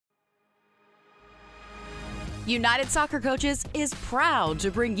United Soccer Coaches is proud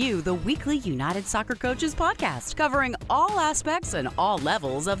to bring you the weekly United Soccer Coaches podcast, covering all aspects and all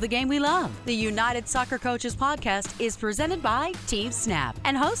levels of the game we love. The United Soccer Coaches podcast is presented by Team Snap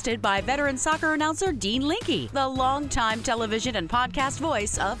and hosted by veteran soccer announcer Dean Linke, the longtime television and podcast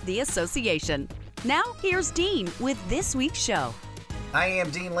voice of the association. Now, here's Dean with this week's show. I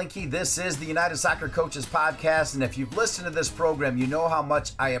am Dean Linke. This is the United Soccer Coaches podcast, and if you've listened to this program, you know how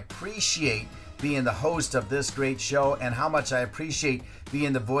much I appreciate being the host of this great show and how much I appreciate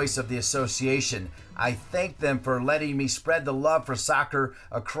being the voice of the association. I thank them for letting me spread the love for soccer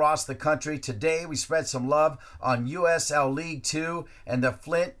across the country. Today, we spread some love on USL League 2 and the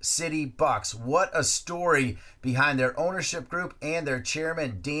Flint City Bucks. What a story behind their ownership group and their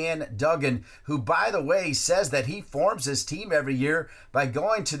chairman, Dan Duggan, who, by the way, says that he forms his team every year by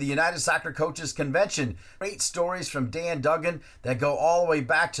going to the United Soccer Coaches Convention. Great stories from Dan Duggan that go all the way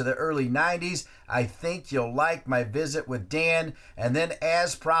back to the early 90s. I think you'll like my visit with Dan. And then,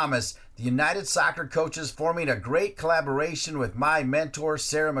 as promised, the United Soccer Coaches forming a great collaboration with my mentor,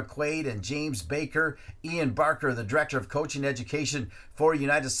 Sarah McQuaid, and James Baker. Ian Barker, the Director of Coaching Education for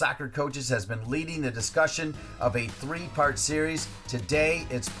United Soccer Coaches, has been leading the discussion of a three-part series. Today,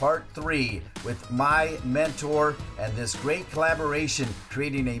 it's part 3 with my mentor and this great collaboration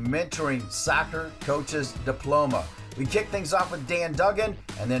creating a mentoring soccer coaches diploma. We kick things off with Dan Duggan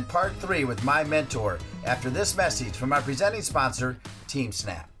and then part 3 with my mentor after this message from our presenting sponsor, Team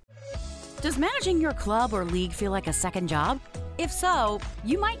Snap. Does managing your club or league feel like a second job? If so,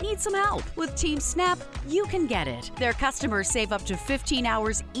 you might need some help. With Team Snap, you can get it. Their customers save up to 15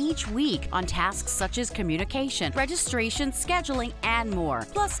 hours each week on tasks such as communication, registration, scheduling, and more.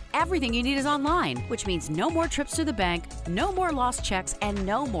 Plus, everything you need is online, which means no more trips to the bank, no more lost checks, and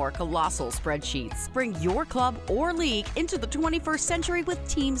no more colossal spreadsheets. Bring your club or league into the 21st century with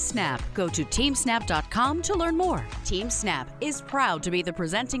Team Snap. Go to teamsnap.com to learn more. Team Snap is proud to be the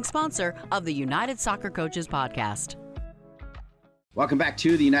presenting sponsor of the United Soccer Coaches podcast. Welcome back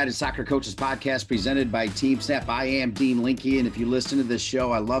to the United Soccer Coaches podcast presented by Team Snap. I am Dean Linke, and if you listen to this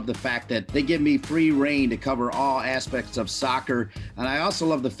show, I love the fact that they give me free reign to cover all aspects of soccer. And I also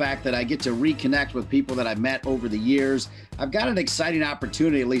love the fact that I get to reconnect with people that I've met over the years. I've got an exciting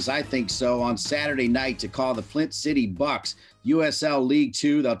opportunity, at least I think so, on Saturday night to call the Flint City Bucks USL League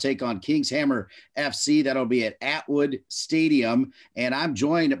 2. They'll take on Kingshammer FC. That'll be at Atwood Stadium. And I'm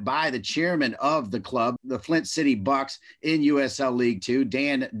joined by the chairman of the club, the Flint City Bucks in USL League 2,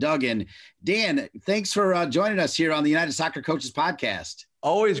 Dan Duggan. Dan, thanks for joining us here on the United Soccer Coaches podcast.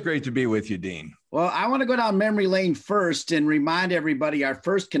 Always great to be with you, Dean. Well, I want to go down memory lane first and remind everybody our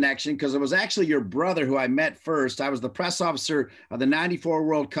first connection, because it was actually your brother who I met first. I was the press officer of the 94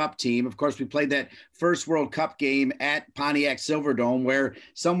 World Cup team. Of course, we played that first World Cup game at Pontiac Silverdome, where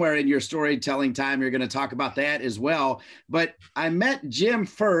somewhere in your storytelling time, you're going to talk about that as well. But I met Jim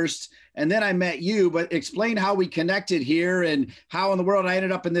first, and then I met you. But explain how we connected here and how in the world I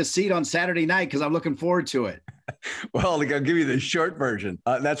ended up in this seat on Saturday night, because I'm looking forward to it. Well, I'll give you the short version.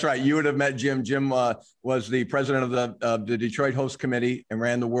 That's right. You would have met Jim. Jim was the president of the Detroit host committee and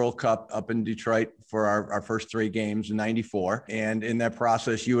ran the World Cup up in Detroit for our first 3 games in '94. And in that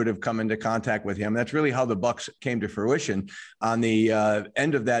process, you would have come into contact with him. That's really how the Bucks came to fruition. On the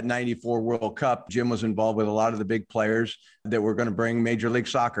end of that '94 World Cup, Jim was involved with a lot of the big players that were going to bring Major League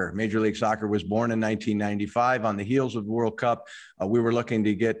Soccer. Major League Soccer was born in 1995 on the heels of the World Cup. We were looking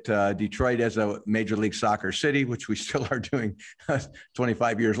to get Detroit as a Major League Soccer city, which we still are doing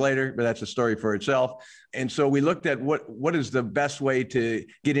 25 years later, but that's a story for itself. And so we looked at what is the best way to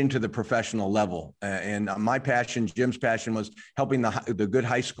get into the professional level. And my passion, Jim's passion, was helping the good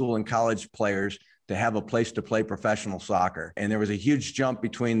high school and college players to have a place to play professional soccer. And there was a huge jump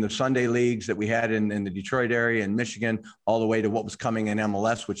between the Sunday leagues that we had in the Detroit area and Michigan, all the way to what was coming in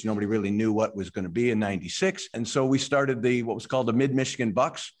MLS, which nobody really knew what was going to be in '96. And so we started what was called the Mid-Michigan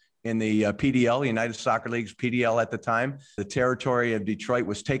Bucks in the PDL, the United Soccer League's PDL at the time. The territory of Detroit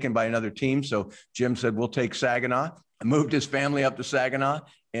was taken by another team. So Jim said, we'll take Saginaw. I moved his family up to Saginaw.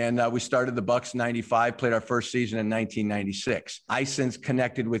 And we started the Bucks in '95, played our first season in 1996. I since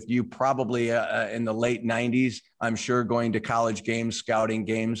connected with you probably in the late '90s, I'm sure, going to college games, scouting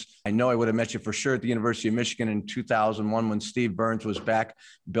games. I know I would have met you for sure at the University of Michigan in 2001 when Steve Burns was back,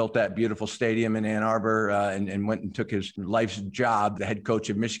 built that beautiful stadium in Ann Arbor, and went and took his life's job, the head coach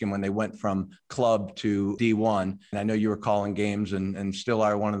of Michigan, when they went from club to D1. And I know you were calling games and still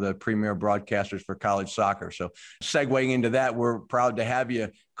are one of the premier broadcasters for college soccer. So segueing into that, we're proud to have you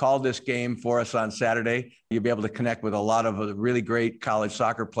call this game for us on Saturday. You'll be able to connect with a lot of really great college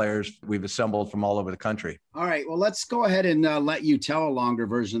soccer players we've assembled from all over the country. All right. Well, let's go ahead and let you tell a longer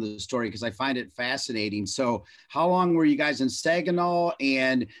version of the story because I find it fascinating. So how long were you guys in Saginaw,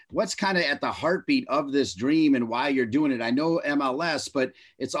 and what's kind of at the heartbeat of this dream and why you're doing it? I know MLS, but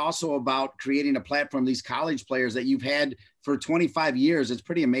it's also about creating a platform, these college players that you've had for 25 years. It's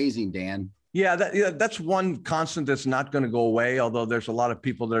pretty amazing, Dan. Yeah, that's one constant that's not going to go away, although there's a lot of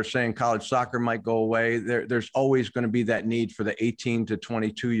people that are saying college soccer might go away. There's always going to be that need for the 18 to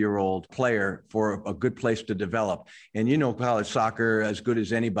 22-year-old player for a good place to develop. And you know college soccer as good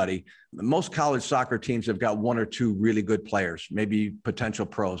as anybody. Most college soccer teams have got one or two really good players, maybe potential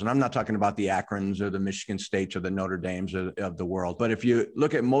pros. And I'm not talking about the Akrons or the Michigan States or the Notre Dames of the world. But if you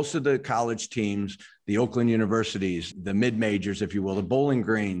look at most of the college teams, the Oakland universities, the mid-majors, if you will, the Bowling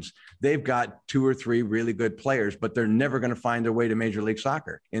Greens, they've got two or three really good players, but they're never going to find their way to Major League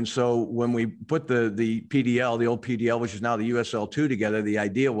Soccer. And so when we put the PDL, the old PDL, which is now the USL2 together, the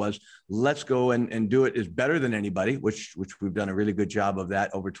idea was let's go and do it is better than anybody, which we've done a really good job of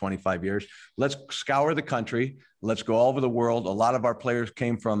that over 25 years. Let's scour the country. Let's go all over the world. A lot of our players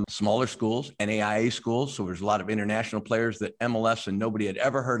came from smaller schools, NAIA schools. So there's a lot of international players that MLS and nobody had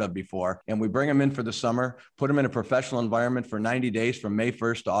ever heard of before. And we bring them in for the summer, put them in a professional environment for 90 days from May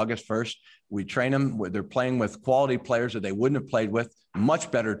 1st to August 1st. We train them. They're playing with quality players that they wouldn't have played with, much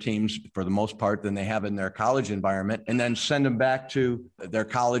better teams for the most part than they have in their college environment, and then send them back to their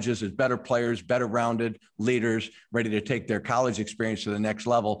colleges as better players, better rounded leaders, ready to take their college experience to the next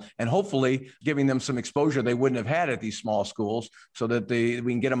level, and hopefully giving them some exposure they wouldn't have had at these small schools so that we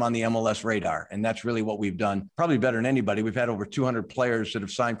can get them on the MLS radar. And that's really what we've done, probably better than anybody. We've had over 200 players that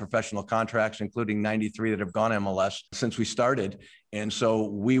have signed professional contracts, including 93 that have gone MLS since we started. And so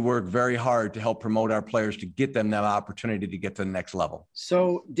we work very hard to help promote our players to get them that opportunity to get to the next level.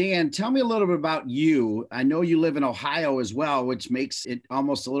 So, Dan, tell me a little bit about you. I know you live in Ohio as well, which makes it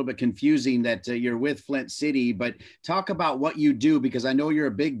almost a little bit confusing that you're with Flint City, but talk about what you do, because I know you're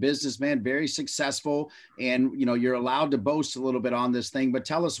a big businessman, very successful, and you know, you're allowed to boast a little bit on this thing, but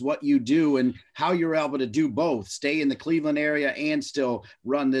tell us what you do and how you're able to do both, stay in the Cleveland area and still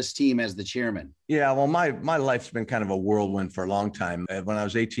run this team as the chairman. Yeah, well, my life's been kind of a whirlwind for a long time. When I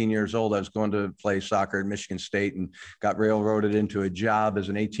was 18 years old, I was going to play soccer at Michigan State and got railroaded into a job as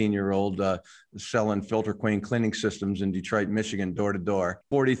an 18-year-old selling Filter Queen cleaning systems in Detroit, Michigan, door to door.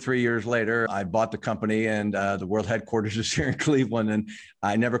 43 years later, I bought the company, and the world headquarters is here in Cleveland. And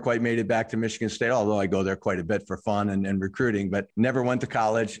I never quite made it back to Michigan State, although I go there quite a bit for fun and recruiting, but never went to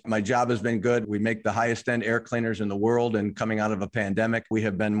college. My job has been good. We make the highest end air cleaners in the world. And coming out of a pandemic, we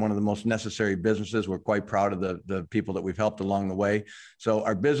have been one of the most necessary businesses. We're quite proud of the people that we've helped along the way. So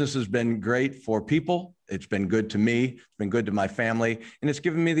our business has been great for people. It's been good to me. It's been good to my family. And it's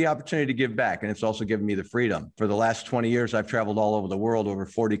given me the opportunity to give back. And it's also given me the freedom. For the last 20 years, I've traveled all over the world, over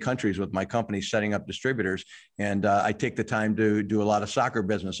 40 countries with my company, setting up distributors. And I take the time to do a lot of soccer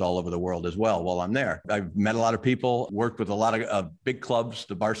business all over the world as well while I'm there. I've met a lot of people, worked with a lot of big clubs,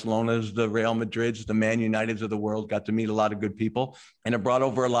 the Barcelonas, the Real Madrids, the Man Uniteds of the world, got to meet a lot of good people. And it brought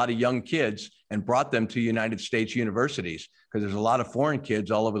over a lot of young kids and brought them to United States universities, because there's a lot of foreign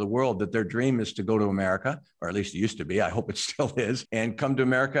kids all over the world that their dream is to go to America, or at least it used to be. I hope it still is, and come to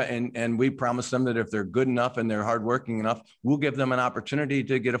America. And we promise them that if they're good enough and they're hardworking enough, we'll give them an opportunity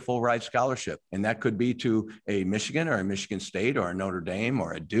to get a full ride scholarship. And that could be to a Michigan or a Michigan State or a Notre Dame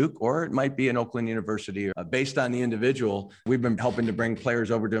or a Duke, or it might be an Oakland University. Based on the individual, we've been helping to bring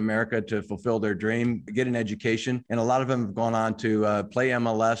players over to America to fulfill their dream, get an education. And a lot of them have gone on to play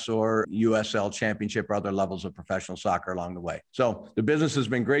MLS or USL Championship or other levels of professional soccer along the way. So the business has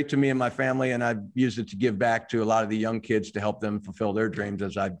been great to me and my family, and I've used it to give back to a lot of the young kids to help them fulfill their dreams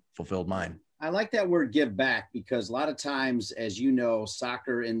as I've fulfilled mine. I like that word give back, because a lot of times, as you know,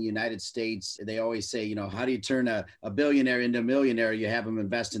 soccer in the United States, they always say, you know, how do you turn a billionaire into a millionaire? You have them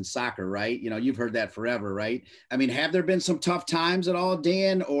invest in soccer, right? You know, you've heard that forever, right? I mean, have there been some tough times at all,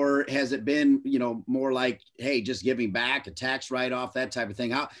 Dan, or has it been, you know, more like, hey, just giving back, a tax write-off, that type of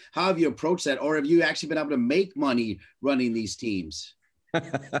thing? How have you approached that? Or have you actually been able to make money running these teams?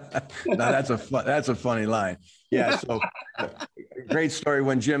 No, that's a funny line. Yeah. So great story.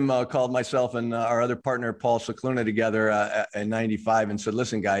 When Jim called myself and our other partner, Paul Cicluna, together in 95 and said,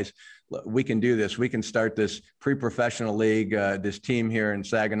 listen, guys, we can do this. We can start this pre-professional league, this team here in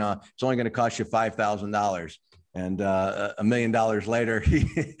Saginaw. It's only going to cost you $5,000. And $1 million later,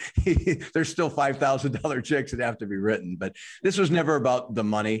 there's still $5,000 checks that have to be written. But this was never about the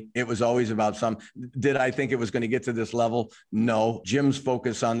money. It was always about did I think it was going to get to this level? No. Jim's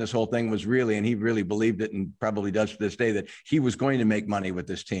focus on this whole thing was really, and he really believed it and probably does to this day, that he was going to make money with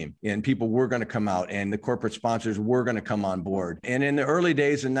this team and people were going to come out and the corporate sponsors were going to come on board. And in the early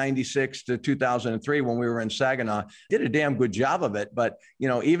days in 96 to 2003, when we were in Saginaw, did a damn good job of it. But,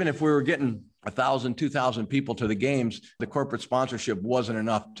 even if we were getting 1,000, 2,000 people to the games, the corporate sponsorship wasn't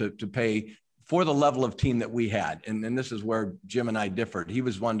enough to pay for the level of team that we had. And this is where Jim and I differed. He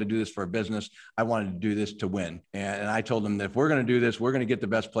was wanting to do this for a business. I wanted to do this to win. And I told him that if we're going to do this, we're going to get the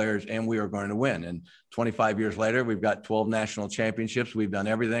best players and we are going to win. And 25 years later, we've got 12 national championships. We've done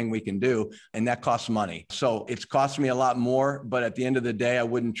everything we can do, and that costs money. So it's cost me a lot more, but at the end of the day, I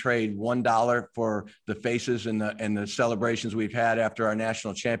wouldn't trade $1 for the faces and the celebrations we've had after our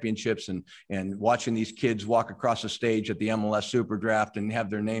national championships and watching these kids walk across the stage at the MLS Super Draft and have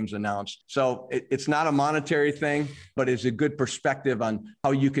their names announced. So it's not a monetary thing, but it's a good perspective on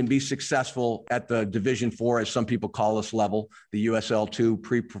how you can be successful at the Division IV, as some people call this level, the USL 2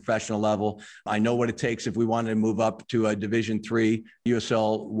 pre-professional level. I know what it takes if we wanted to move up to a Division III,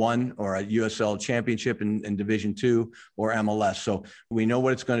 USL 1 or a USL championship in Division 2 or MLS. So we know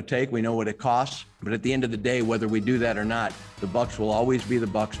what it's going to take. We know what it costs. But at the end of the day, whether we do that or not, the Bucks will always be the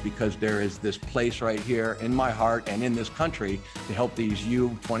Bucks, because there is this place right here in my heart and in this country to help these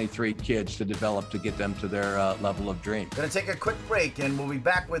U23 kids to develop, to get them to their level of dream. Going to take a quick break, and we'll be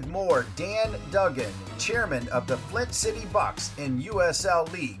back with more. Dan Duggan, chairman of the Flint City Bucks in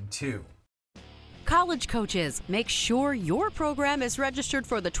USL League 2. College coaches, make sure your program is registered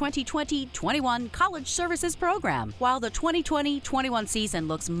for the 2020-21 College Services Program. While the 2020-21 season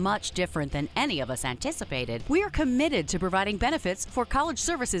looks much different than any of us anticipated, we are committed to providing benefits for College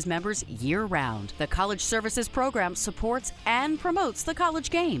Services members year-round. The College Services Program supports and promotes the college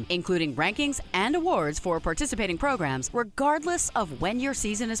game, including rankings and awards for participating programs, regardless of when your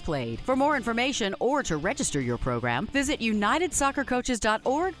season is played. For more information or to register your program, visit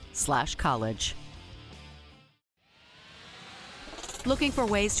unitedsoccercoaches.org/college. Looking for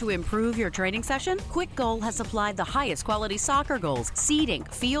ways to improve your training session? Quick Goal has supplied the highest quality soccer goals, seating,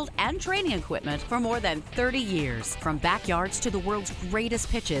 field, and training equipment for more than 30 years. From backyards to the world's greatest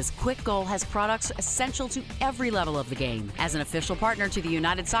pitches, Quick Goal has products essential to every level of the game. As an official partner to the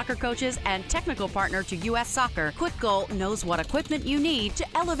United Soccer Coaches and technical partner to U.S. Soccer, Quick Goal knows what equipment you need to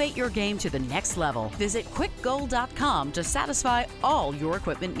elevate your game to the next level. Visit quickgoal.com to satisfy all your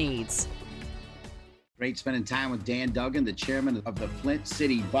equipment needs. Great spending time with Dan Duggan, the chairman of the Flint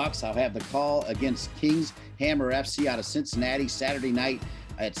City Bucks. I'll have the call against Kings Hammer FC out of Cincinnati Saturday night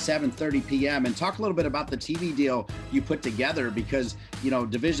at 7:30 p.m. and talk a little bit about the TV deal you put together, because,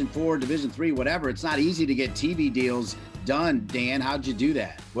 Division 4, Division 3, whatever, it's not easy to get TV deals done. Dan, how'd you do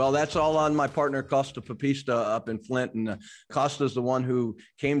that? Well, that's all on my partner, Costa Papista, up in Flint. And Costa's the one who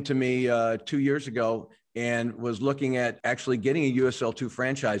came to me 2 years ago and was looking at actually getting a USL 2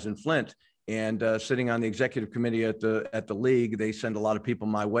 franchise in Flint. And sitting on the executive committee at the league, they send a lot of people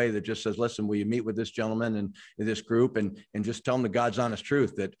my way that just says, listen, will you meet with this gentleman and this group and just tell them the God's honest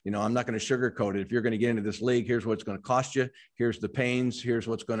truth that, I'm not going to sugarcoat it. If you're going to get into this league, here's what it's going to cost you. Here's the pains. Here's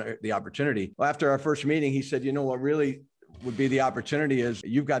what's the opportunity. Well, after our first meeting, he said, what really would be the opportunity is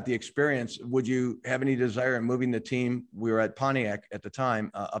you've got the experience. Would you have any desire in moving the team? We were at Pontiac at the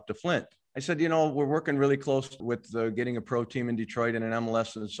time up to Flint. I said, we're working really close with getting a pro team in Detroit and an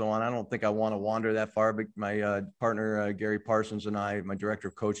MLS and so on. I don't think I want to wander that far, but my partner, Gary Parsons, and I, my director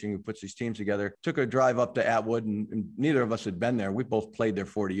of coaching who puts these teams together, took a drive up to Atwood, and neither of us had been there. We both played there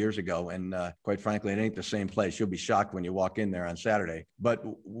 40 years ago. And quite frankly, it ain't the same place. You'll be shocked when you walk in there on Saturday. But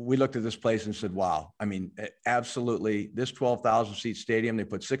we looked at this place and said, wow, absolutely. This 12,000 seat stadium, they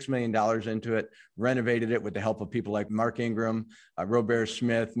put $6 million into it, renovated it with the help of people like Mark Ingram, Robert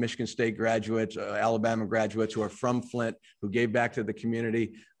Smith, Michigan State graduates, Alabama graduates who are from Flint, who gave back to the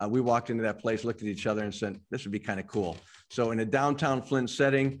community. We walked into that place, looked at each other and said, this would be kind of cool. So in a downtown Flint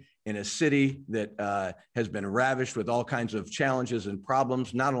setting, in a city that has been ravished with all kinds of challenges and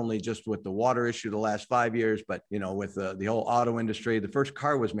problems, not only just with the water issue the last 5 years, but, with the whole auto industry. The first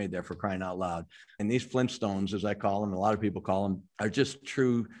car was made there, for crying out loud. And these Flintstones, as I call them, a lot of people call them, are just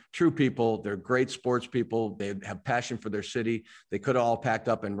true people. They're great sports people. They have passion for their city. They could have all packed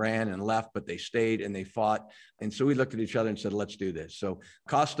up and ran and left, but they stayed and they fought. And so we looked at each other and said, let's do this. So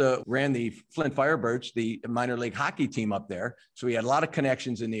Costa ran the Flint Firebirds, the minor league hockey team up there. So he had a lot of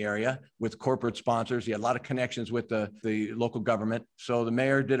connections in the area with corporate sponsors. He had a lot of connections with the local government. So the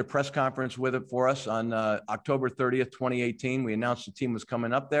mayor did a press conference with it for us on October 30th, 2018. We announced the team was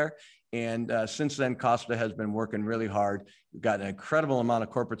coming up there. And since then, Costa has been working really hard. We've got an incredible amount of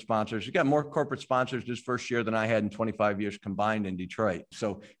corporate sponsors. We've got more corporate sponsors this first year than I had in 25 years combined in Detroit.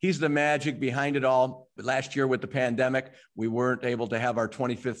 So he's the magic behind it all. But last year with the pandemic, we weren't able to have our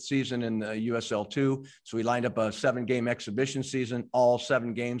 25th season in the USL2. So we lined up a 7-game exhibition season. All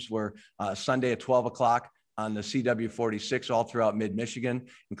 7 games were Sunday at 12 o'clock. On the CW46 all throughout mid-Michigan,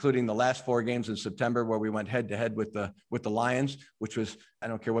 including the last 4 games in September where we went head-to-head with the Lions, which was, I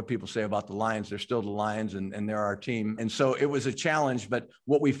don't care what people say about the Lions, they're still the Lions and they're our team. And so it was a challenge, but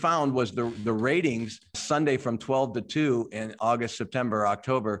what we found was the ratings Sunday from 12 to 2 in August, September,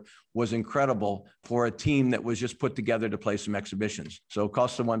 October was incredible for a team that was just put together to play some exhibitions. So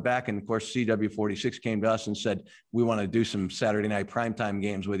Costa went back, and of course CW46 came to us and said, we want to do some Saturday night primetime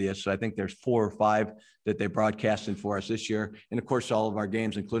games with you. So I think there's 4 or 5 that they broadcasted for us this year. And of course, all of our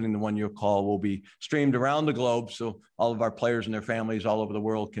games, including the one you'll call, will be streamed around the globe. So all of our players and their families all over the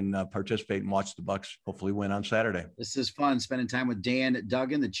world can participate and watch the Bucks hopefully win on Saturday. This is fun, spending time with Dan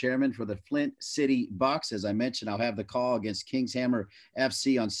Duggan, the chairman for the Flint City Bucks. As I mentioned, I'll have the call against Kingshammer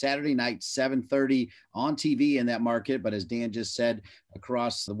FC on Saturday night, 7:30 on TV in that market. But as Dan just said,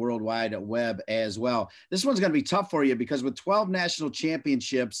 across the World Wide Web as well. This one's going to be tough for you because with 12 national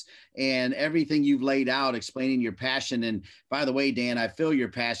championships and everything you've laid out, explaining your passion. And by the way, Dan, I feel your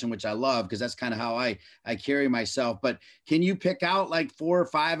passion, which I love because that's kind of how I carry myself. But can you pick out like 4 or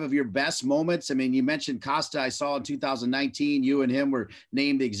 5 of your best moments? I mean, you mentioned Costa. I saw in 2019, you and him were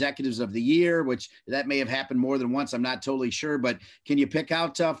named the Executives of the Year, which that may have happened more than once. I'm not totally sure, but can you pick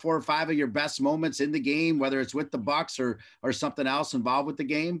out 4 or 5 of your best moments in the game, whether it's with the Bucks or something else involved with the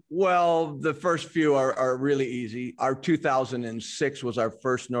game? Well, the first few are really easy. Our 2006 was our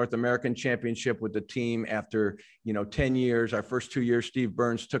first North American championship with the team after, 10 years. Our first 2 years, Steve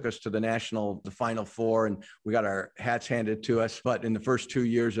Burns took us to the Final Four, and we got our hats handed to us. But in the first 2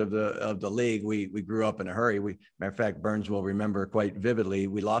 years of the league, we grew up in a hurry. Matter of fact, Burns will remember quite vividly,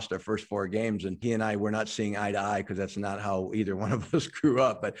 we lost our first 4 games, and he and I were not seeing eye to eye because that's not how either one of us grew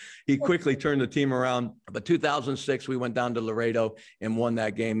up. But he quickly turned the team around. But 2006, we went down to Laredo and won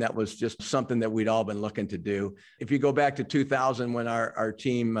that game. That was just something that we'd all been looking to do. If you go back to 2000, when our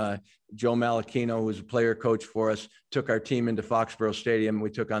team, Joe Malachino, who was a player coach for us, took our team into Foxborough Stadium. We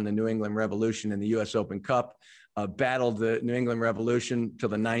took on the New England Revolution in the U.S. Open Cup, battled the New England Revolution till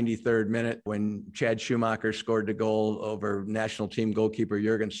the 93rd minute when Chad Schumacher scored the goal over national team goalkeeper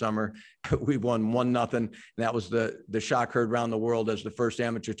Jürgen Sommer. We won 1-0. And that was the shock heard around the world as the first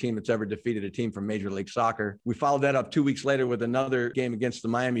amateur team that's ever defeated a team from Major League Soccer. We followed that up 2 weeks later with another game against the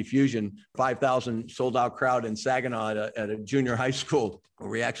Miami Fusion, 5,000 sold out crowd in Saginaw at a junior high school, where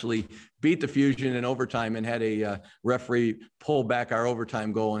we actually beat the Fusion in overtime and had a referee pull back our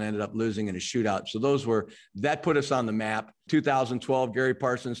overtime goal and ended up losing in a shootout. So that put us on the map. 2012, Gary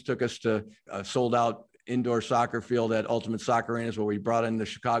Parsons took us to a sold out indoor soccer field at Ultimate Soccer Arenas, where we brought in the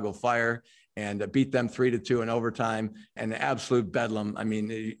Chicago Fire and beat them 3-2 in overtime, and absolute bedlam. I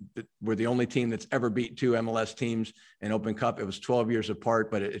mean, we're the only team that's ever beat 2 MLS teams in Open Cup. It was 12 years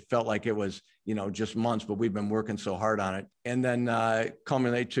apart, but it felt like it was, just months, but we've been working so hard on it. And then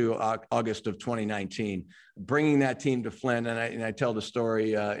culminate to August of 2019, bringing that team to Flint. And I tell the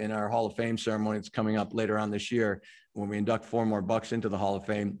story in our Hall of Fame ceremony that's coming up later on this year, when we induct 4 more Bucks into the Hall of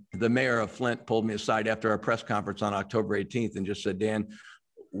Fame. The mayor of Flint pulled me aside after our press conference on October 18th and just said, Dan,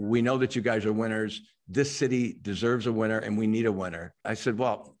 we know that you guys are winners. This city deserves a winner, and we need a winner. I said,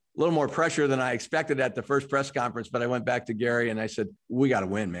 well, a little more pressure than I expected at the first press conference, but I went back to Gary and I said, we got to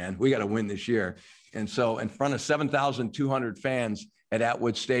win, man. We got to win this year. And so in front of 7,200 fans at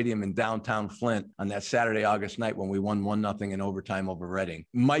Atwood Stadium in downtown Flint on that Saturday, August night, when we won 1-0 in overtime over Reading,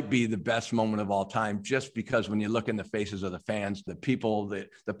 might be the best moment of all time, just because when you look in the faces of the fans, the people,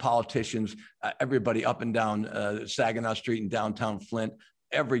 the politicians, everybody up and down Saginaw Street in downtown Flint,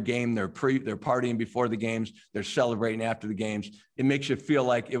 every game, they're partying before the games, they're celebrating after the games. It makes you feel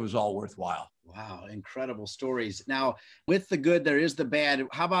like it was all worthwhile. Wow, incredible stories. Now, with the good, there is the bad.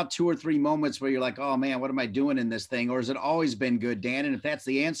 How about 2 or 3 moments where you're like, oh man, what am I doing in this thing? Or has it always been good, Dan? And if that's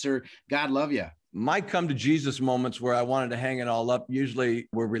the answer, God love you. My come to Jesus moments where I wanted to hang it all up usually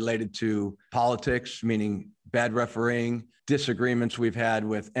were related to politics, meaning bad refereeing, disagreements we've had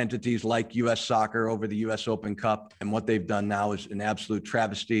with entities like U.S. Soccer over the U.S. Open Cup. And what they've done now is an absolute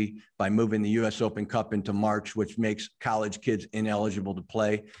travesty by moving the U.S. Open Cup into March, which makes college kids ineligible to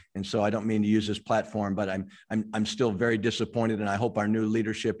play. And so I don't mean to use this platform, but I'm still very disappointed. And I hope our new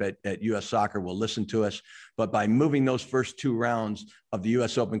leadership at U.S. Soccer will listen to us. But by moving those first 2 rounds of the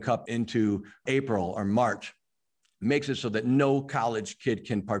U.S. Open Cup into April or March, makes it so that no college kid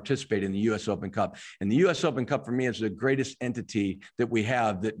can participate in the U.S. Open Cup. And the U.S. Open Cup for me is the greatest entity that we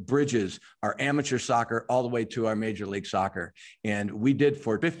have that bridges our amateur soccer all the way to our Major League Soccer. And we did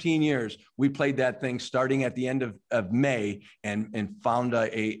for 15 years, we played that thing starting at the end of May and found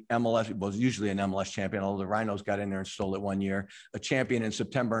a MLS, it was usually an MLS champion, although the Rhinos got in there and stole it one year, a champion in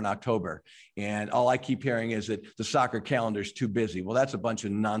September and October. And all I keep hearing is that the soccer calendar is too busy. Well, that's a bunch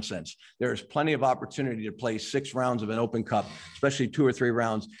of nonsense. There's plenty of opportunity to play 6 rounds of an Open Cup, especially 2 or 3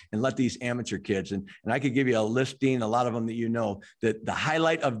 rounds, and let these amateur kids, and I could give you a list, Dean, a lot of them that you know, that the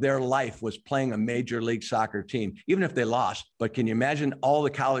highlight of their life was playing a Major League Soccer team, even if they lost. But can you imagine all the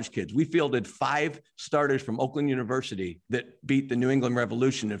college kids? We fielded 5 starters from Oakland University that beat the New England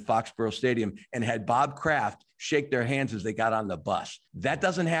Revolution at Foxborough Stadium and had Bob Kraft shake their hands as they got on the bus. That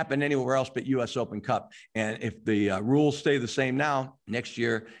doesn't happen anywhere else but U.S. Open Cup. And if the rules stay the same now, next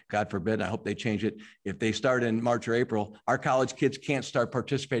year, God forbid, I hope they change it, if they start in March or April, our college kids can't start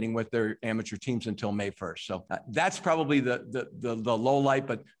participating with their amateur teams until May 1st. So that's probably the low light,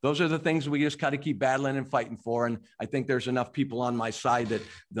 but those are the things we just got to keep battling and fighting for. And I think there's enough people on my side that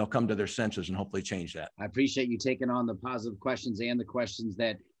they'll come to their senses and hopefully change that. I appreciate you taking on the positive questions and the questions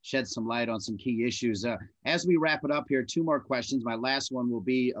that shed some light on some key issues. As we wrap it up here, 2 more questions. My last one will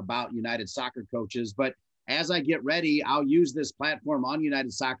be about United Soccer Coaches, but as I get ready, I'll use this platform on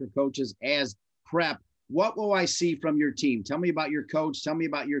United Soccer Coaches as prep. What will I see from your team? Tell me about your coach. Tell me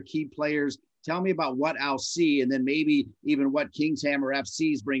about your key players. Tell me about what I'll see, and then maybe even what Kingshammer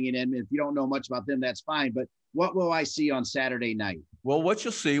FC is bringing in. If you don't know much about them, that's fine. But what will I see on Saturday night? Well, what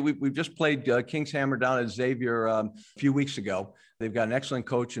you'll see, we've just played Kingshammer down at Xavier a few weeks ago. They've got an excellent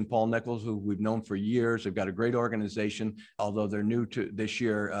coach in Paul Nichols, who we've known for years. They've got a great organization, although they're new to this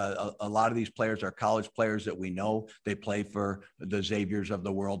year. A lot of these players are college players that we know. They play for the Xaviers of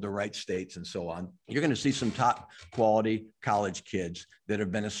the world, the Wright States, and so on. You're going to see some top quality college kids that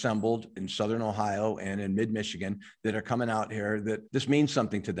have been assembled in Southern Ohio and in mid-Michigan that are coming out here, that this means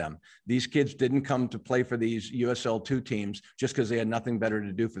something to them. These kids didn't come to play for these USL2 teams just because they had nothing better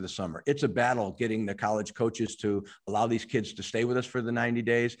to do for the summer. It's a battle getting the college coaches to allow these kids to stay with us for the 90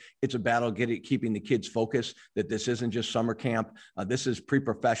 days. It's a battle keeping the kids focused, that this isn't just summer camp. This is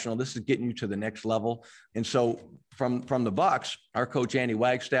pre-professional. This is getting you to the next level. And so from the Bucks, our coach, Andy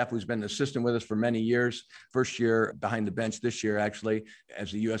Wagstaff, who's been an assistant with us for many years, first year behind the bench this year, actually,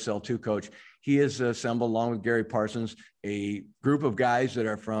 as the USL2 coach, he has assembled, along with Gary Parsons, a group of guys that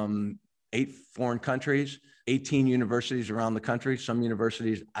are from 8 foreign countries, 18 universities around the country. Some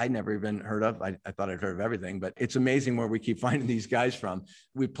universities I never even heard of. I thought I'd heard of everything, but it's amazing where we keep finding these guys from.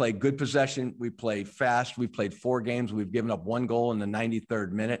 We play good possession. We play fast. We played 4 games. We've given up 1 goal in the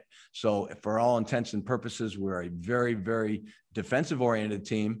 93rd minute. So for all intents and purposes, we're a very, very defensive oriented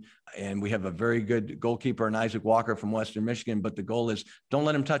team. And we have a very good goalkeeper in Isaac Walker from Western Michigan. But the goal is don't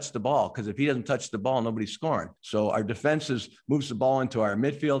let him touch the ball, because if he doesn't touch the ball, nobody's scoring. So our defense moves the ball into our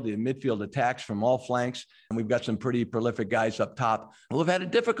midfield. The midfield attacks from all flanks. And we've got some pretty prolific guys up top. We've had a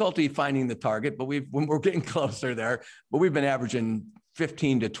difficulty finding the target, but we're getting closer there. But we've been averaging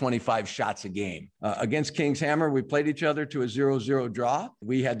 15 to 25 shots a game. Against Kingshammer, we played each other to a 0-0 draw.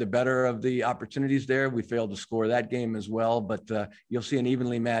 We had the better of the opportunities there. We failed to score that game as well, but you'll see an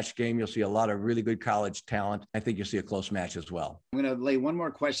evenly matched game. You'll see a lot of really good college talent. I think you'll see a close match as well. I'm going to lay one more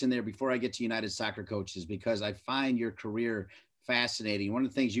question there before I get to United Soccer Coaches, because I find your career fascinating. One of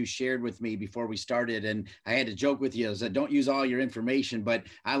the things you shared with me before we started, and I had to joke with you, is that don't use all your information, but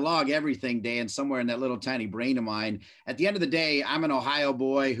I log everything, Dan, somewhere in that little tiny brain of mine. At the end of the day, I'm an Ohio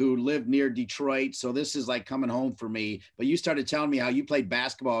boy who lived near Detroit, so this is like coming home for me. But you started telling me how you played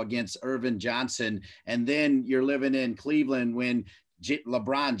basketball against Irvin Johnson, and then you're living in Cleveland when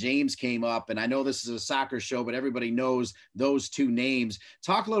LeBron James came up. And I know this is a soccer show, but everybody knows those 2 names.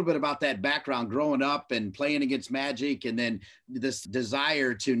 Talk a little bit about that background, growing up and playing against Magic, and then this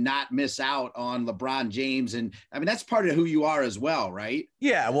desire to not miss out on LeBron James. And I mean, that's part of who you are as well, right?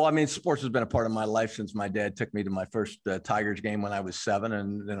 Yeah. Well, I mean, sports has been a part of my life since my dad took me to my first Tigers game when I was 7,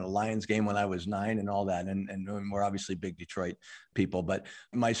 and then a Lions game when I was 9, and all that. And we're obviously big Detroit people, but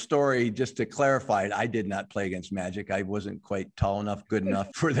my story, just to clarify it, I did not play against Magic. I wasn't quite tall enough, good enough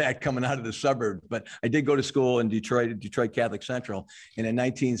for that coming out of the suburbs, but I did go to school in Detroit Catholic Central. And in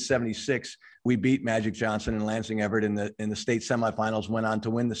 1976, we beat Magic Johnson and Lansing Everett in the state semifinals, went on to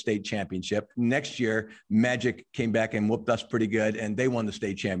win the state championship. Next year, Magic came back and whooped us pretty good, and they won the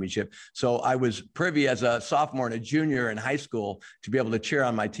state championship. So I was privy as a sophomore and a junior in high school to be able to cheer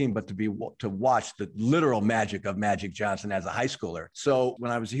on my team, but to watch the literal magic of Magic Johnson as a high schooler. So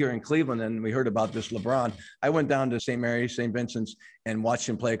when I was here in Cleveland and we heard about this LeBron, I went down to St. Mary's, St. Vincent's, and watched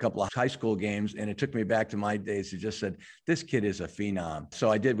him play a couple of high school games. And it took me back to my days. He just said, this kid is a phenom.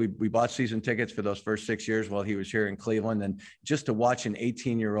 So I did. We bought season tickets for those first 6 years while he was here in Cleveland. And just to watch an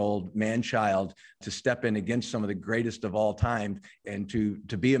 18-year-old man-child to step in against some of the greatest of all time and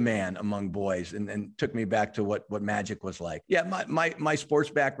to be a man among boys, and took me back to what Magic was like. Yeah, my sports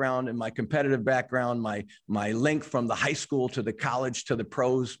background and my competitive background, my link from the high school to the college to the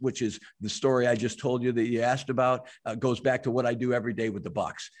pros, which is the story I just told you that you asked about, goes back to what I do every day with the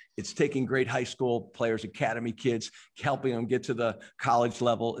Bucks. It's taking great high school players, academy kids, helping them get to the college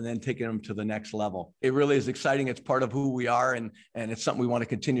level, and then taking them to the next level. It really is exciting. It's part of who we are, and it's something we want to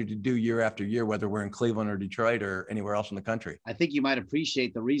continue to do year after year, whether we're in Cleveland or Detroit or anywhere else in the country. I think you might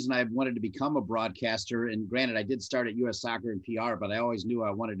appreciate the reason I wanted to become a broadcaster. And granted, I did start at U.S. Soccer and PR, but I always knew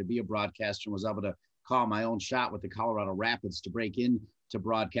I wanted to be a broadcaster and was able to call my own shot with the Colorado Rapids to break into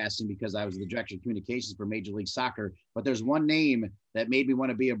broadcasting because I was the director of communications for Major League Soccer. But there's one name that made me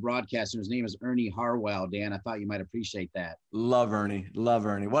want to be a broadcaster. His name is Ernie Harwell. Dan, I thought you might appreciate that. Love Ernie. Love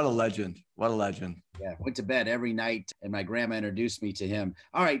Ernie. What a legend. What a legend. Yeah, went to bed every night, and my grandma introduced me to him.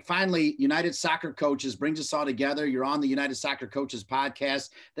 All right, finally, United Soccer Coaches brings us all together. You're on the United Soccer Coaches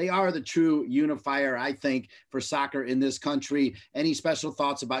podcast. They are the true unifier, I think, for soccer in this country. Any special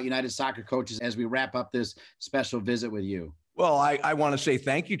thoughts about United Soccer Coaches as we wrap up this special visit with you? Well, I want to say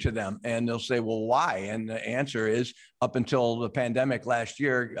thank you to them. And they'll say, well, why? And the answer is, up until the pandemic last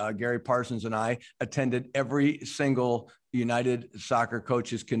year, Gary Parsons and I attended every single United Soccer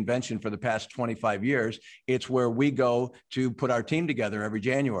Coaches Convention for the past 25 years. It's where we go to put our team together every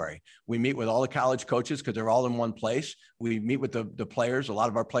January. We meet with all the college coaches because they're all in one place. We meet with the players. A lot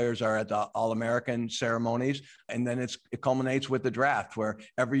of our players are at the All-American ceremonies. And then it culminates with the draft, where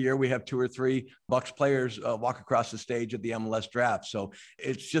every year we have 2 or 3 Bucks players walk across the stage at the MLS draft. So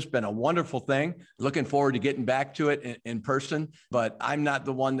it's just been a wonderful thing. Looking forward to getting back to it in person. But I'm not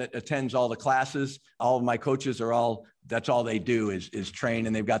the one that attends all the classes. All of my coaches are that's all they do is train,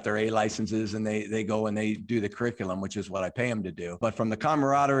 and they've got their A licenses, and they go and they do the curriculum, which is what I pay them to do. But from the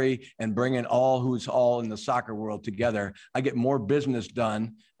camaraderie and bringing who's all in the soccer world together, I get more business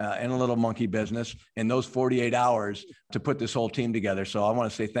done and a little monkey business in those 48 hours to put this whole team together. So I want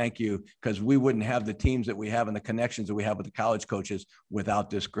to say thank you, because we wouldn't have the teams that we have and the connections that we have with the college coaches without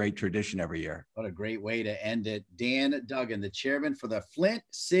this great tradition every year. What a great way to end it. Dan Duggan, the chairman for the Flint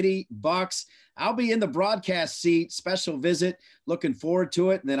City Bucks. I'll be in the broadcast seat, special visit, looking forward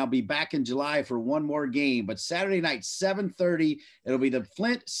to it. And then I'll be back in July for one more game. But Saturday night, 7:30, it'll be the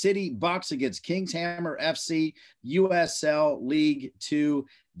Flint City Bucks against Kingshammer FC, USL League 2.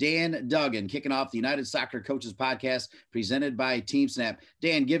 Dan Duggan kicking off the United Soccer Coaches podcast presented by TeamSnap.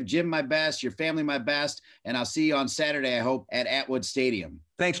 Dan, give Jim my best, your family my best, and I'll see you on Saturday, I hope, at Atwood Stadium.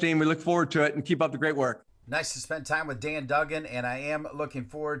 Thanks, Dean. We look forward to it, and keep up the great work. Nice to spend time with Dan Duggan, and I am looking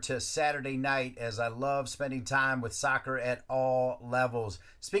forward to Saturday night, as I love spending time with soccer at all levels.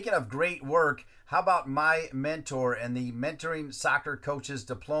 Speaking of great work, how about my mentor and the Mentoring Soccer Coaches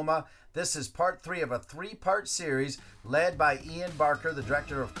Diploma? This is part 3 of a 3-part series led by Ian Barker, the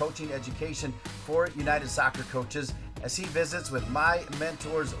Director of Coaching Education for United Soccer Coaches, as he visits with my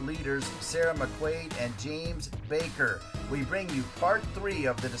mentors leaders, Sarah McQuaid and James Baker. We bring you part 3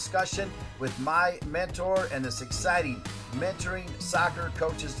 of the discussion with my mentor and this exciting Mentoring Soccer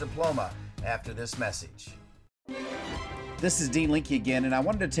Coaches Diploma after this message. This is Dean Linke again, and I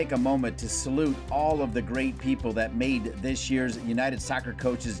wanted to take a moment to salute all of the great people that made this year's United Soccer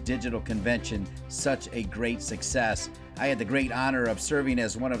Coaches Digital Convention such a great success. I had the great honor of serving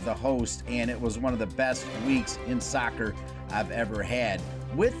as one of the hosts, and it was one of the best weeks in soccer I've ever had.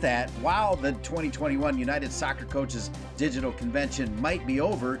 With that, while the 2021 United Soccer Coaches Digital Convention might be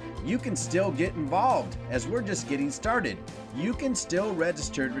over, you can still get involved, as we're just getting started. You can still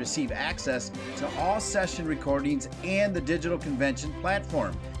register to receive access to all session recordings and the digital convention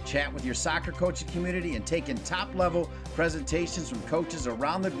platform. Chat with your soccer coaching community and take in top-level presentations from coaches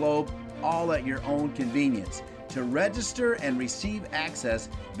around the globe, all at your own convenience. To register and receive access,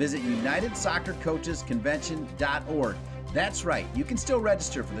 visit UnitedSoccerCoachesConvention.org. That's right, you can still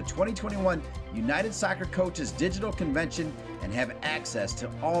register for the 2021 United Soccer Coaches Digital Convention and have access to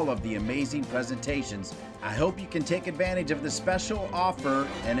all of the amazing presentations. I hope you can take advantage of the special offer,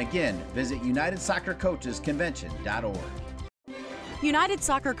 and again, visit UnitedSoccerCoachesConvention.org. United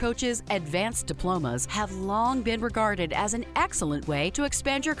Soccer Coaches Advanced Diplomas have long been regarded as an excellent way to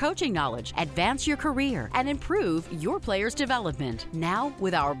expand your coaching knowledge, advance your career, and improve your players' development. Now,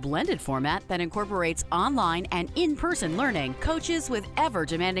 with our blended format that incorporates online and in-person learning, coaches with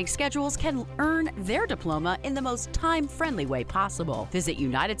ever-demanding schedules can earn their diploma in the most time-friendly way possible. Visit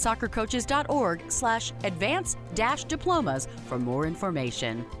unitedsoccercoaches.org/advanced-diplomas for more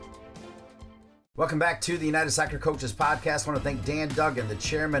information. Welcome back to the United Soccer Coaches Podcast. I want to thank Dan Duggan, the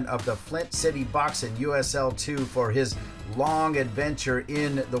chairman of the Flint City Bucks in USL2, for his long adventure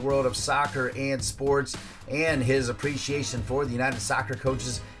in the world of soccer and sports, and his appreciation for the United Soccer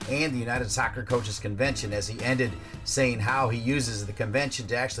Coaches and the United Soccer Coaches Convention, as he ended saying how he uses the convention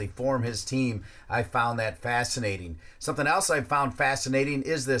to actually form his team. I found that fascinating. Something else I found fascinating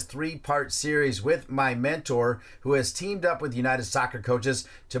is this 3-part series with my mentor, who has teamed up with United Soccer Coaches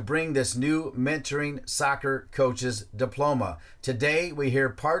to bring this new Mentoring Soccer Coaches Diploma. Today, we hear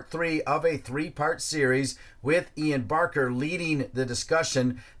part 3 of a 3-part series with Ian Barker leading the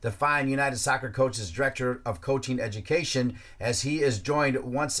discussion, the fine United Soccer Coaches Director of Coaching Education, as he is joined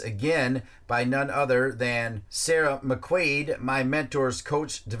once again by none other than Sarah McQuaid, my mentor's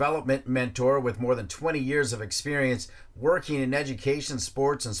coach development mentor with more than 20 years of experience working in education,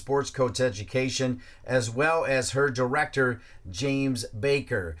 sports, and sports coach education, as well as her director, James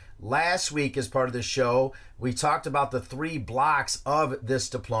Baker. Last week, as part of the show, we talked about the 3 blocks of this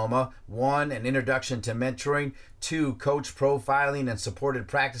diploma. 1, an introduction to mentoring. 2, coach profiling and supported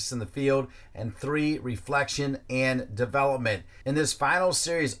practice in the field. And 3, reflection and development. In this final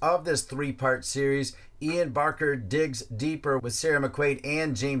series of this 3-part series, Ian Barker digs deeper with Sarah McQuaid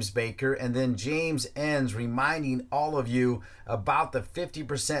and James Baker, and then James ends reminding all of you about the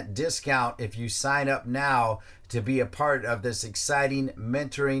 50% discount if you sign up now to be a part of this exciting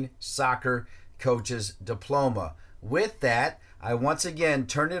Mentoring Soccer Coaches Diploma. With that, I once again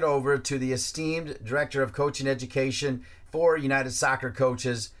turn it over to the esteemed Director of Coaching Education for United Soccer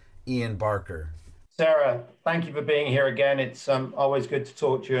Coaches, Ian Barker. Sarah, thank you for being here again. It's always good to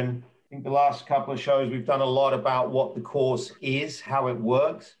talk to you. And I think the last couple of shows, we've done a lot about what the course is, how it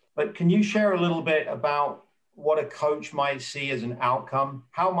works. But can you share a little bit about what a coach might see as an outcome?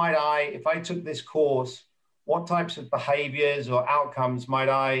 How might I, if I took this course, what types of behaviors or outcomes might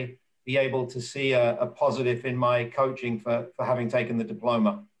I be able to see a positive in my coaching for having taken the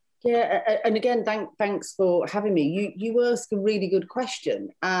diploma? Yeah, and again, thanks for having me. You ask a really good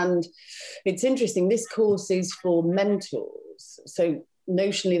question, and it's interesting. This course is for mentors. So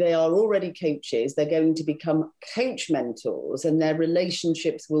notionally, they are already coaches. They're going to become coach mentors, and their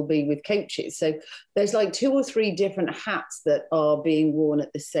relationships will be with coaches. So there's like 2 or 3 different hats that are being worn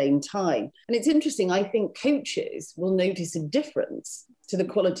at the same time. And it's interesting. I think coaches will notice a difference to the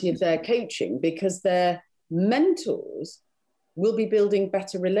quality of their coaching because their mentors will be building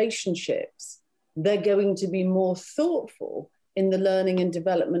better relationships. They're going to be more thoughtful in the learning and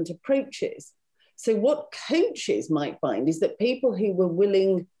development approaches. So what coaches might find is that people who were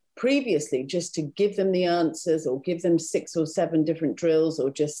willing previously just to give them the answers or give them 6 or 7 different drills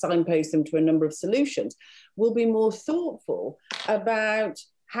or just signpost them to a number of solutions will be more thoughtful about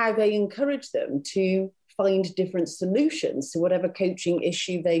how they encourage them to find different solutions to whatever coaching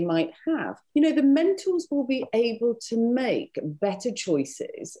issue they might have. You know, the mentors will be able to make better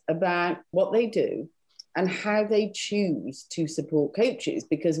choices about what they do and how they choose to support coaches,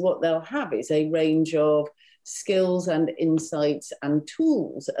 because what they'll have is a range of skills and insights and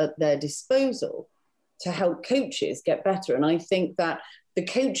tools at their disposal to help coaches get better. And I think that the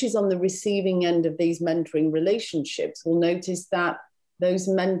coaches on the receiving end of these mentoring relationships will notice that those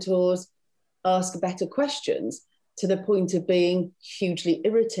mentors ask better questions to the point of being hugely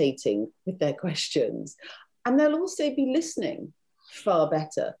irritating with their questions. And they'll also be listening far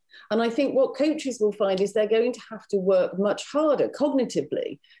better. And I think what coaches will find is they're going to have to work much harder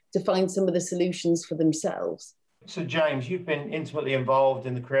cognitively to find some of the solutions for themselves. So James, you've been intimately involved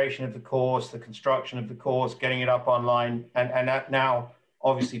in the creation of the course, the construction of the course, getting it up online, and now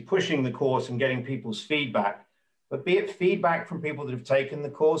obviously pushing the course and getting people's feedback. But be it feedback from people that have taken the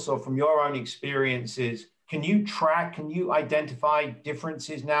course or from your own experiences, can you track, can you identify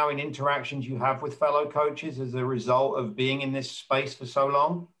differences now in interactions you have with fellow coaches as a result of being in this space for so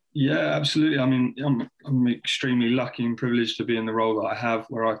long? Yeah, absolutely. I mean, I'm extremely lucky and privileged to be in the role that I have,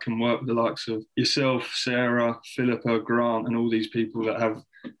 where I can work with the likes of yourself, Sarah, Philippa, Grant, and all these people that have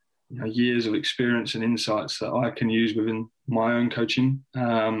years of experience and insights that I can use within my own coaching,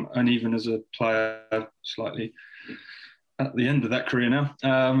 and even as a player, slightly at the end of that career now.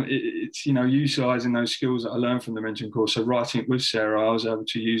 It's utilising those skills that I learned from the mentoring course. So writing it with Sarah, I was able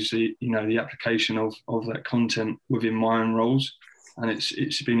to use the application of that content within my own roles. And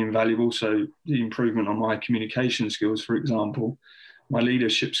it's been invaluable. So the improvement on my communication skills, for example, my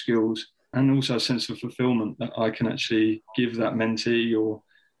leadership skills, and also a sense of fulfillment that I can actually give that mentee, or,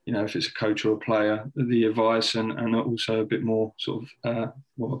 you know, if it's a coach or a player, the advice, and also a bit more sort of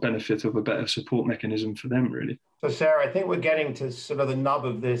a benefit of a better support mechanism for them, really. So Sarah, I think we're getting to sort of the nub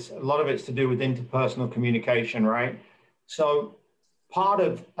of this. A lot of it's to do with interpersonal communication, right? So part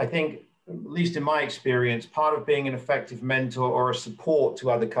of, I think, at least in my experience, part of being an effective mentor or a support to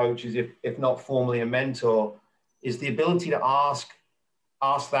other coaches, if not formally a mentor, is the ability to ask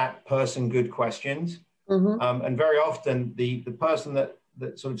that person good questions. Mm-hmm. And very often the person that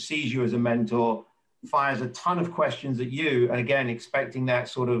sort of sees you as a mentor fires a ton of questions at you, and again, expecting that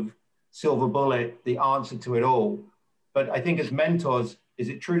sort of silver bullet, the answer to it all. But I think as mentors, is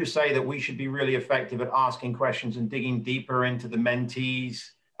it true to say that we should be really effective at asking questions and digging deeper into the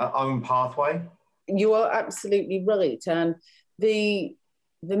mentee's own pathway? You are absolutely right. And the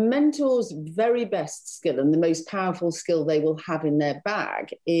mentor's very best skill and the most powerful skill they will have in their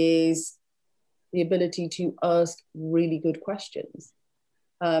bag is the ability to ask really good questions.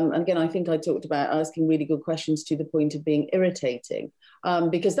 And again, I think I talked about asking really good questions to the point of being irritating,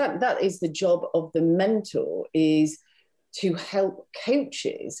 because that is the job of the mentor, is to help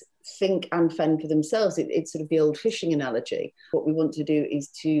coaches think and fend for themselves. It's sort of the old fishing analogy. What we want to do is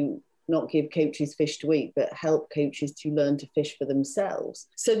to not give coaches fish to eat, but help coaches to learn to fish for themselves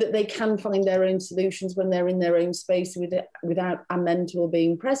so that they can find their own solutions when they're in their own space without a mentor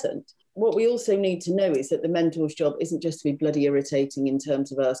being present. What we also need to know is that the mentor's job isn't just to be bloody irritating in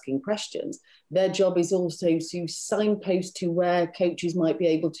terms of asking questions. Their job is also to signpost to where coaches might be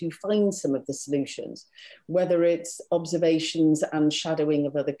able to find some of the solutions, whether it's observations and shadowing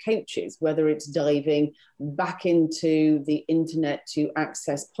of other coaches, whether it's diving back into the internet to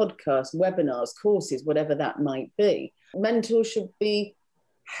access podcasts, webinars, courses, whatever that might be. Mentors should be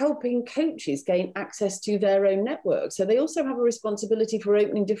helping coaches gain access to their own network. So they also have a responsibility for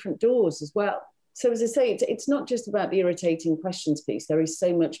opening different doors as well. So as I say, it's not just about the irritating questions piece. There is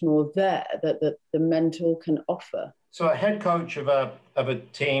so much more there that the mentor can offer. So a head coach of a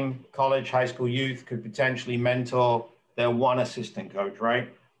team, college, high school, youth, could potentially mentor their one assistant coach, right?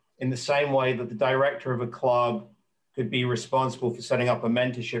 In the same way that the director of a club could be responsible for setting up a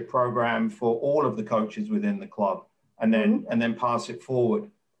mentorship program for all of the coaches within the club, and then pass it forward.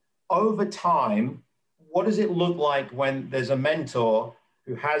 Over time, what does it look like when there's a mentor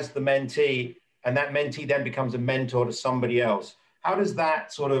who has the mentee, and that mentee then becomes a mentor to somebody else? How does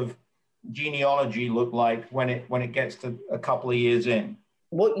that sort of genealogy look like when it gets to a couple of years in?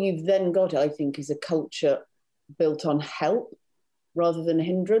 What you've then got, I think, is a culture built on help rather than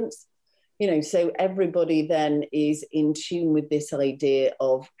hindrance. You know, so everybody then is in tune with this idea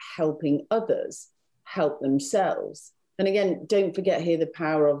of helping others help themselves. And again, don't forget here the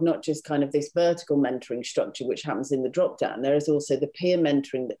power of not just kind of this vertical mentoring structure, which happens in the drop down. There is also the peer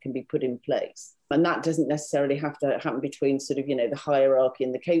mentoring that can be put in place. And that doesn't necessarily have to happen between sort of, you know, the hierarchy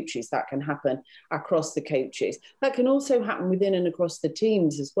and the coaches. That can happen across the coaches. That can also happen within and across the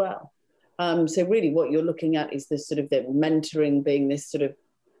teams as well. So really what you're looking at is this sort of the mentoring being this sort of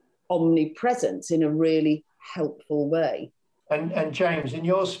omnipresence in a really helpful way. And James, in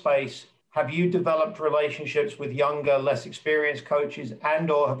your space, have you developed relationships with younger, less experienced coaches,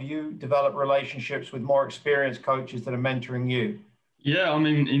 and or have you developed relationships with more experienced coaches that are mentoring you? Yeah, I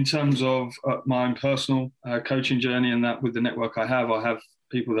mean, in terms of my own personal coaching journey and that with the network I have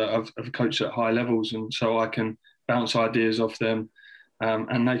people that have coached at high levels, and so I can bounce ideas off them,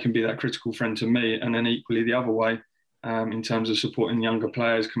 and they can be that critical friend to me. And then equally the other way, in terms of supporting younger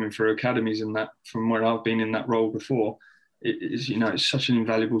players coming through academies and that, from where I've been in that role before, it's such an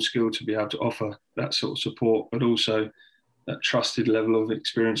invaluable skill to be able to offer that sort of support, but also that trusted level of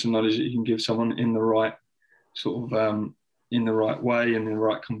experience and knowledge that you can give someone in the right sort of in the right way and in the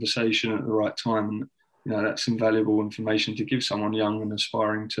right conversation at the right time. And you know, that's invaluable information to give someone young and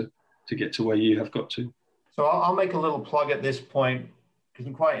aspiring to get to where you have got to. So I'll make a little plug at this point, because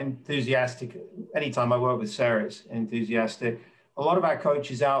I'm quite enthusiastic. Anytime I work with Sarah, it's enthusiastic. A lot of our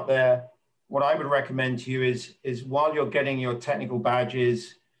coaches out there, what I would recommend to you is while you're getting your technical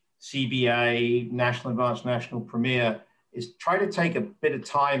badges, CBA, National Advanced, National Premier, is try to take a bit of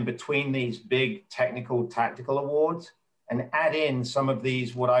time between these big technical tactical awards and add in some of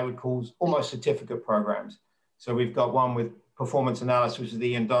these, what I would call almost certificate programs. So we've got one with performance analysis with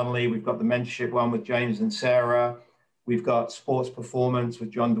Ian Donnelly. We've got the mentorship one with James and Sarah. We've got sports performance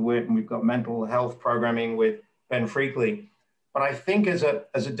with John DeWitt, and we've got mental health programming with Ben Freakley. But I think as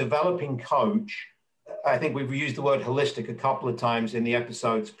a developing coach, I think we've used the word holistic a couple of times in the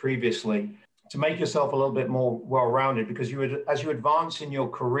episodes previously. to make yourself a little bit more well-rounded, because as you advance in your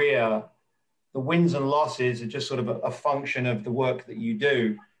career, the wins and losses are just sort of a function of the work that you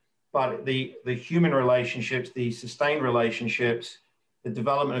do. But the human relationships, the sustained relationships, the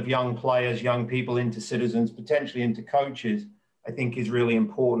development of young players, young people into citizens, potentially into coaches, I think is really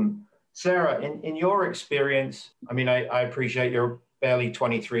important. Sarah, in your experience, I mean, I appreciate you're barely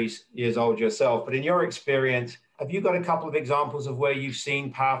 23 years old yourself, but in your experience, have you got a couple of examples of where you've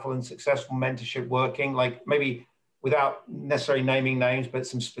seen powerful and successful mentorship working, like maybe without necessarily naming names, but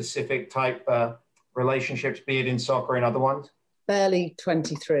some specific type relationships, be it in soccer and other ones? Barely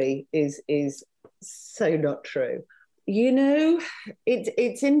 23 is so not true. You know,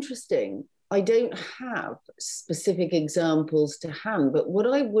 it's interesting. I don't have specific examples to hand, but what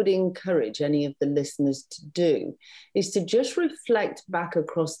I would encourage any of the listeners to do is to just reflect back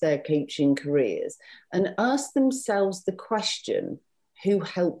across their coaching careers and ask themselves the question, who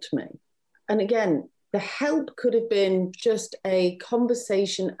helped me? And again, the help could have been just a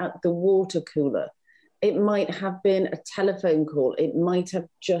conversation at the water cooler. It might have been a telephone call. It might have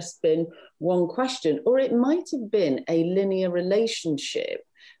just been one question, or it might have been a linear relationship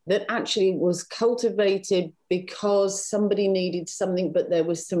that actually was cultivated because somebody needed something, but there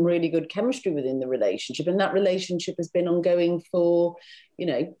was some really good chemistry within the relationship. And that relationship has been ongoing for,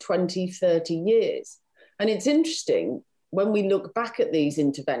 20, 30 years. And it's interesting, when we look back at these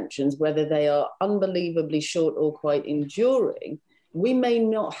interventions, whether they are unbelievably short or quite enduring, we may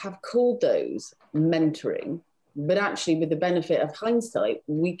not have called those mentoring, but actually with the benefit of hindsight,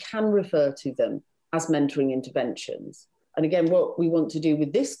 we can refer to them as mentoring interventions. And again, what we want to do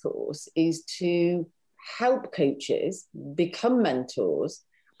with this course is to help coaches become mentors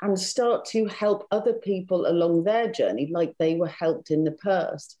and start to help other people along their journey like they were helped in the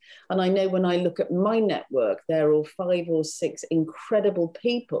past. And I know when I look at my network, there are 5 or 6 incredible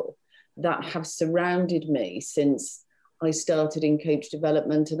people that have surrounded me since I started in coach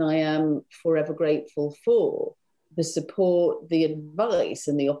development, and I am forever grateful for the support, the advice,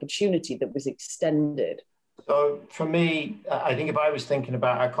 and the opportunity that was extended. So for me, I think if I was thinking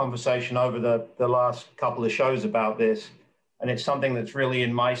about our conversation over the last couple of shows about this, and it's something that's really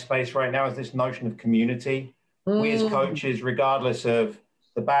in my space right now, is this notion of community. We as coaches, regardless of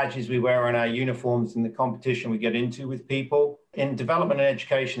the badges we wear on our uniforms and the competition we get into with people, in development and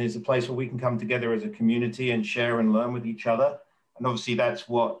education is a place where we can come together as a community and share and learn with each other. And obviously that's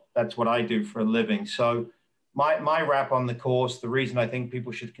what I do for a living. So my wrap on the course, the reason I think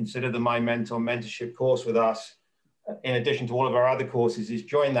people should consider the My Mentor mentorship course with us, in addition to all of our other courses, is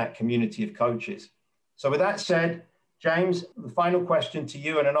join that community of coaches. So with that said, James, the final question to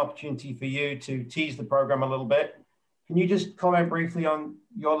you and an opportunity for you to tease the program a little bit. Can you just comment briefly on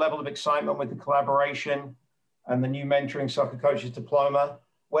your level of excitement with the collaboration and the new Mentoring Soccer Coaches Diploma,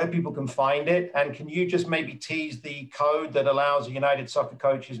 where people can find it? And can you just maybe tease the code that allows a United Soccer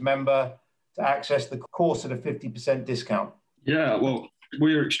Coaches member to access the course at a 50% discount? Yeah, well,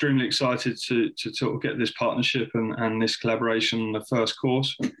 we're extremely excited to sort of get this partnership and this collaboration on the first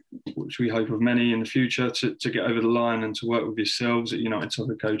course, which we hope of many in the future, to get over the line and to work with yourselves at United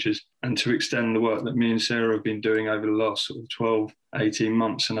Soccer Coaches and to extend the work that me and Sarah have been doing over the last sort of 12, 18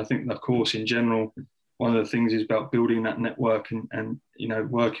 months. And I think the course in general, one of the things is about building that network and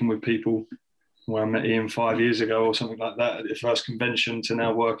working with people. Where I met Ian 5 years ago or something like that at the first convention to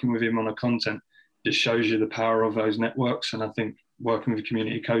now working with him on a content, just shows you the power of those networks. And I think working with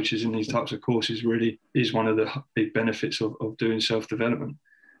community coaches in these types of courses really is one of the big benefits of doing self-development.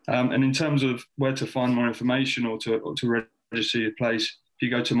 And in terms of where to find more information or to register your place, if you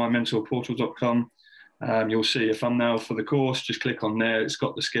go to mymentorportal.com, you'll see a thumbnail for the course. Just click on there. It's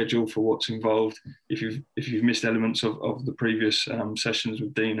got the schedule for what's involved. If you've missed elements of the previous sessions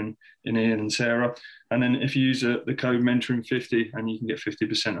with Dean and Ian and Sarah. And then if you use the code mentoring50, and you can get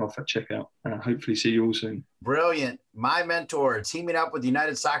 50% off at checkout. Hopefully see you all soon. Brilliant. My Mentor, teaming up with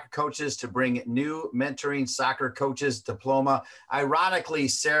United Soccer Coaches to bring new Mentoring Soccer Coaches Diploma. Ironically,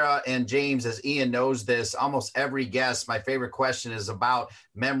 Sarah and James, as Ian knows this, almost every guest, my favorite question is about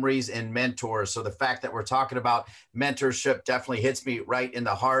memories and mentors. So the fact that we're talking about mentorship definitely hits me right in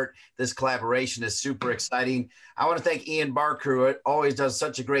the heart. This collaboration is super exciting. I want to thank Ian Barker, who always does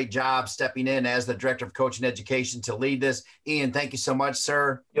such a great job stepping in as the Director of Coaching Education to lead this. Ian, thank you so much,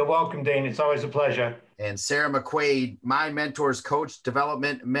 sir. You're welcome, Dean. It's always a pleasure. And Sarah McQuaid, My Mentor's Coach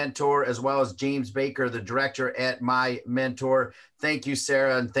Development Mentor, as well as James Baker, the Director at My Mentor. Thank you,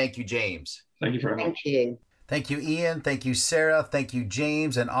 Sarah, and thank you, James. Thank you very much. Thank you. Thank you, Ian. Thank you, Sarah. Thank you,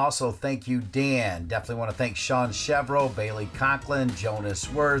 James. And also thank you, Dan. Definitely want to thank Sean Chevrolet, Bailey Conklin, Jonas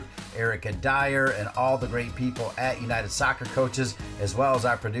Worth, Erica Dyer, and all the great people at United Soccer Coaches, as well as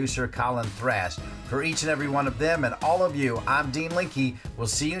our producer, Colin Thrash. For each and every one of them and all of you, I'm Dean Linke. We'll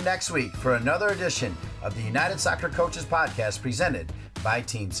see you next week for another edition of the United Soccer Coaches Podcast presented by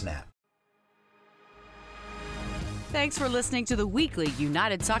TeamSnap. Thanks for listening to the weekly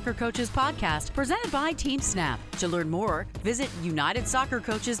United Soccer Coaches podcast presented by TeamSnap. To learn more, visit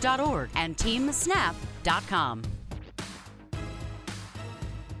unitedsoccercoaches.org and teamsnap.com.